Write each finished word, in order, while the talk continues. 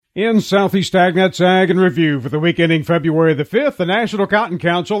In Southeast AgNet's Ag and Review for the week ending February the 5th, the National Cotton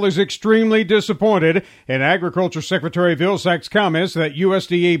Council is extremely disappointed in Agriculture Secretary Vilsack's comments that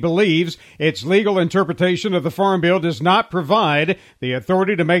USDA believes its legal interpretation of the Farm Bill does not provide the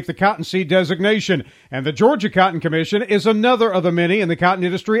authority to make the cottonseed designation. And the Georgia Cotton Commission is another of the many in the cotton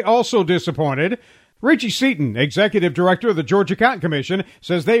industry also disappointed. Richie Seaton, Executive Director of the Georgia Cotton Commission,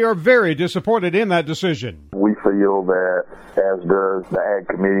 says they are very disappointed in that decision. We feel that, as does the Ag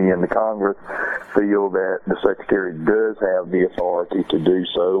Committee and the Congress, feel that the Secretary does have the authority to do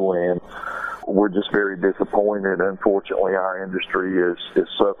so, and we're just very disappointed. Unfortunately, our industry is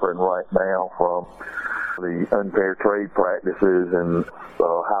suffering right now from the unfair trade practices and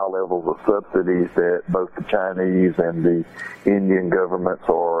high levels of subsidies that both the Chinese and the Indian governments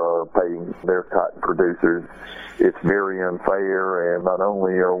are paying their cotton producers. It's very unfair, and not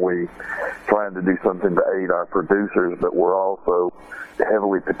only are we trying to do something to aid our producers, but we're also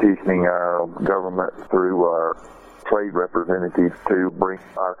heavily petitioning our government through our trade representatives to bring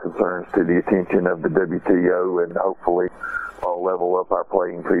our concerns to the attention of the WTO and hopefully level up our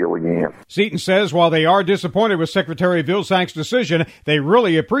playing field again. Seaton says while they are disappointed with Secretary Vilsack's decision, they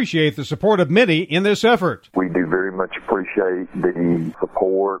really appreciate the support of many in this effort. We do very much appreciate the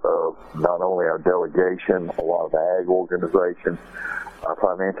support of not only our delegation, a lot of ag organizations, our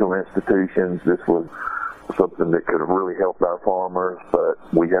financial institutions. This was something that could have really helped our farmers, but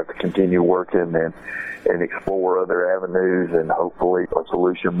we have to continue working and explore other avenues, and hopefully a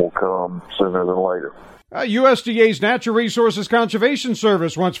solution will come sooner than later. USDA's Natural Resources Conservation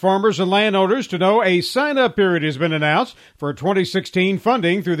Service wants farmers and landowners to know a sign-up period has been announced for 2016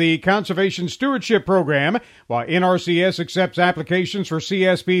 funding through the Conservation Stewardship Program. While NRCS accepts applications for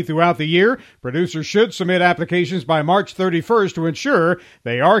CSP throughout the year, producers should submit applications by March 31st to ensure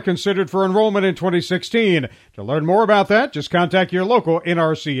they are considered for enrollment in 2016. To learn more about that, just contact your local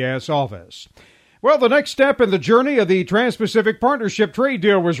NRCS office. Well, the next step in the journey of the Trans-Pacific Partnership trade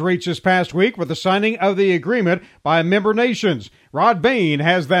deal was reached this past week with the signing of the agreement by member nations. Rod Bain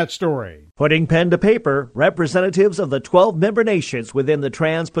has that story. Putting pen to paper, representatives of the 12 member nations within the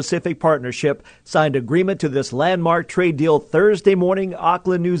Trans-Pacific Partnership signed agreement to this landmark trade deal Thursday morning,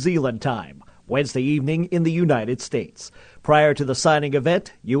 Auckland, New Zealand time, Wednesday evening in the United States. Prior to the signing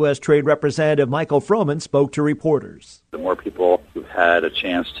event, U.S. Trade Representative Michael Froman spoke to reporters. The more people who've had a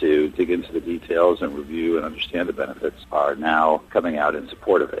chance to dig into the details and review and understand the benefits are now coming out in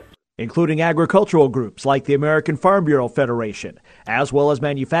support of it, including agricultural groups like the American Farm Bureau Federation, as well as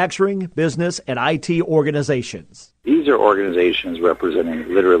manufacturing, business, and IT organizations. These are organizations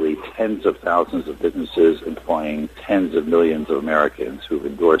representing literally tens of thousands of businesses employing tens of millions of Americans who've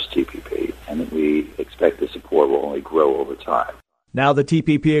endorsed TPP, and we expect the support will only grow over time. Now the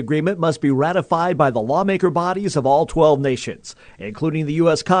TPP agreement must be ratified by the lawmaker bodies of all 12 nations, including the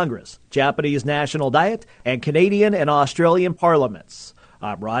U.S. Congress, Japanese National Diet, and Canadian and Australian parliaments.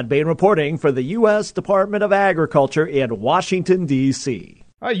 I'm Rod Bain reporting for the U.S. Department of Agriculture in Washington, D.C.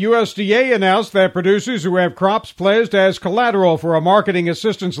 USDA announced that producers who have crops pledged as collateral for a marketing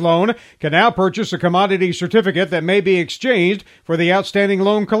assistance loan can now purchase a commodity certificate that may be exchanged for the outstanding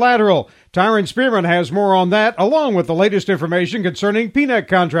loan collateral. Tyron Spearman has more on that, along with the latest information concerning peanut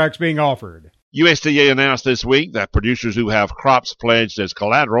contracts being offered. USDA announced this week that producers who have crops pledged as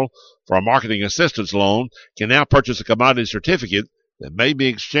collateral for a marketing assistance loan can now purchase a commodity certificate that may be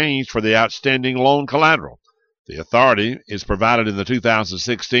exchanged for the outstanding loan collateral. The authority is provided in the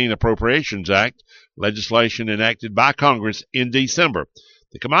 2016 Appropriations Act, legislation enacted by Congress in December.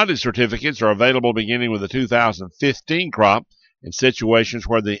 The commodity certificates are available beginning with the 2015 crop in situations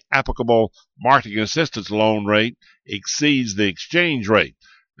where the applicable marketing assistance loan rate exceeds the exchange rate.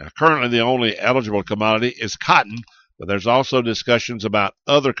 Now, currently the only eligible commodity is cotton, but there's also discussions about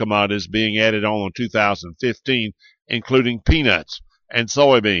other commodities being added on in 2015, including peanuts and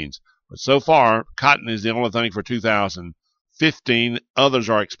soybeans. But so far, cotton is the only thing for 2015. Others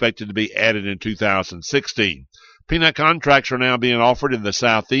are expected to be added in 2016. Peanut contracts are now being offered in the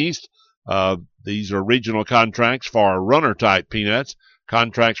Southeast. These are regional contracts for runner-type peanuts.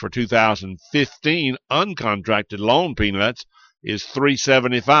 Contracts for 2015 uncontracted loan peanuts is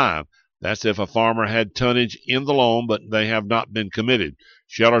 $3.75. That's if a farmer had tonnage in the loan, but they have not been committed.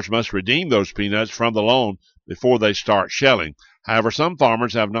 Shellers must redeem those peanuts from the loan before they start shelling. However, some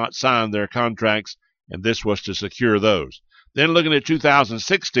farmers have not signed their contracts, and this was to secure those. Then looking at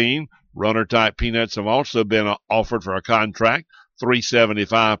 2016, runner-type peanuts have also been offered for a contract,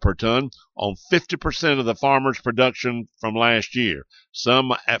 $3.75 per ton, on 50% of the farmer's production from last year,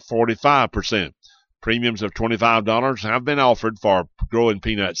 some at 45%. Premiums of $25 have been offered for growing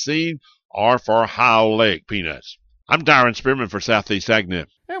peanut seed or for high oleic peanuts. I'm Tyron Spearman for Southeast AgNet.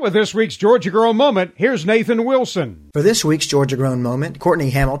 And with this week's Georgia Grown Moment, here's Nathan Wilson. For this week's Georgia Grown Moment, Courtney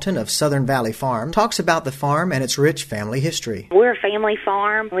Hamilton of Southern Valley Farm talks about the farm and its rich family history. We're a family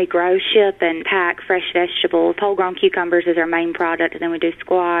farm. We grow, ship, and pack fresh vegetables. Whole-grown cucumbers is our main product, and then we do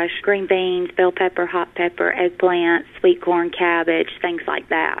squash, green beans, bell pepper, hot pepper, eggplant, sweet corn, cabbage, things like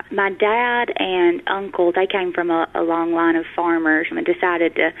that. My dad and uncle, they came from a long line of farmers and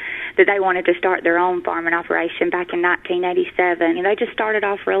decided that they wanted to start their own farming operation back in 1987. And they just started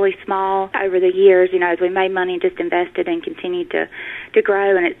off really small. Over the years, as we made money, just invested and continued to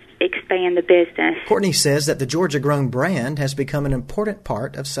grow and expand the business. Courtney says that the Georgia Grown brand has become an important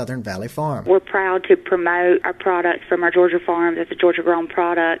part of Southern Valley Farm. We're proud to promote our products from our Georgia farms as a Georgia Grown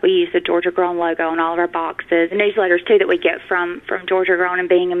product. We use the Georgia Grown logo on all of our boxes. The newsletters, too, that we get from Georgia Grown, and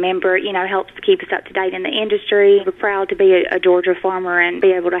being a member, helps to keep us up to date in the industry. We're proud to be a Georgia farmer and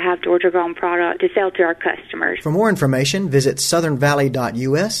be able to have Georgia Grown product to sell to our customers. For more information, visit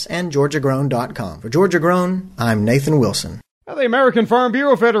southernvalley.us and georgiagrown.com. For Georgia Grown, I'm Nathan Wilson. The American Farm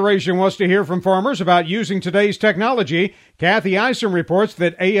Bureau Federation wants to hear from farmers about using today's technology. Kathy Isom reports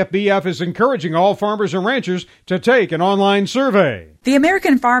that AFBF is encouraging all farmers and ranchers to take an online survey. The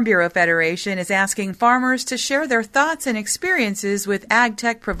American Farm Bureau Federation is asking farmers to share their thoughts and experiences with ag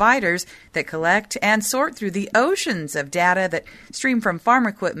tech providers that collect and sort through the oceans of data that stream from farm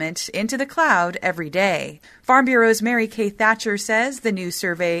equipment into the cloud every day. Farm Bureau's Mary Kay Thatcher says the new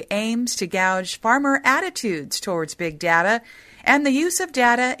survey aims to gauge farmer attitudes towards big data and the use of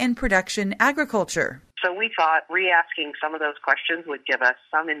data in production agriculture. So we thought re-asking some of those questions would give us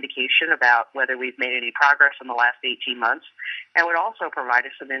some indication about whether we've made any progress in the last 18 months and would also provide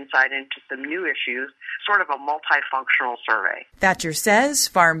us some insight into some new issues, sort of a multifunctional survey. Thatcher says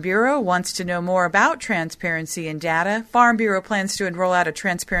Farm Bureau wants to know more about transparency in data. Farm Bureau plans to enroll out a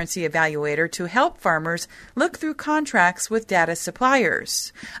transparency evaluator to help farmers look through contracts with data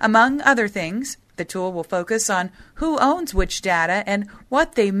suppliers. Among other things, the tool will focus on who owns which data and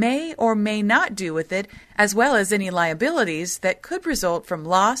what they may or may not do with it, as well as any liabilities that could result from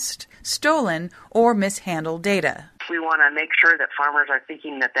lost, stolen, or mishandled data. We want to make sure that farmers are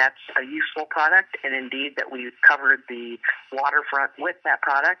thinking that that's a useful product, and indeed that we've covered the waterfront with that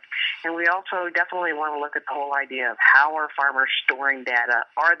product. And we also definitely want to look at the whole idea of how are farmers storing data?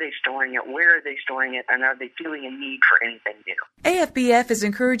 Are they storing it? Where are they storing it? And are they feeling a need for anything new? AFBF is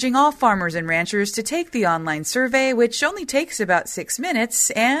encouraging all farmers and ranchers to take the online survey, which only takes about 6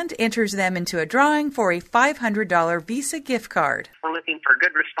 minutes, and enters them into a drawing for a $500 Visa gift card. We're looking for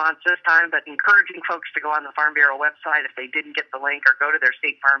good response this time, but encouraging folks to go on the Farm Bureau website if they didn't get the link, or go to their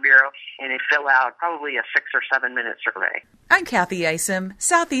state Farm Bureau and fill out probably a 6 or 7 minute survey. I'm Kathy Isom,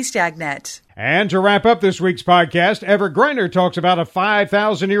 Southeast AgNet. And to wrap up this week's podcast, Everett Greiner talks about a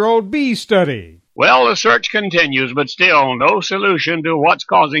 5,000-year-old bee study. Well, the search continues, but still no solution to what's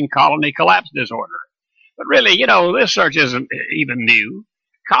causing colony collapse disorder. But really, this search isn't even new.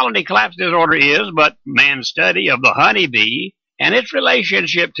 Colony collapse disorder is but man's study of the honeybee, and its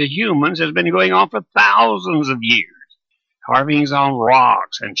relationship to humans has been going on for thousands of years. Carvings on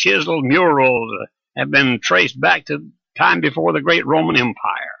rocks and chiseled murals have been traced back to time before the great Roman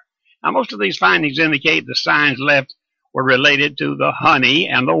Empire. Now, most of these findings indicate the signs left were related to the honey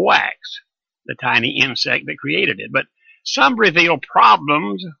and the wax, the tiny insect that created it. But some reveal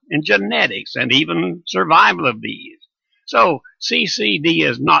problems in genetics and even survival of bees. So CCD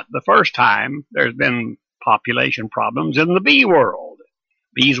is not the first time there's been population problems in the bee world.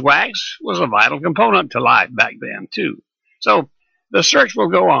 Beeswax was a vital component to life back then, too. So the search will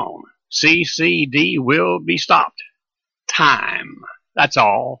go on. CCD will be stopped. Time. That's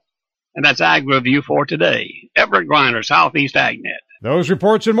all. And that's Ag Review for today. Everett Greiner, Southeast AgNet. Those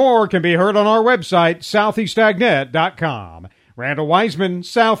reports and more can be heard on our website, southeastagnet.com. Randall Wiseman,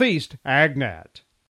 Southeast AgNet.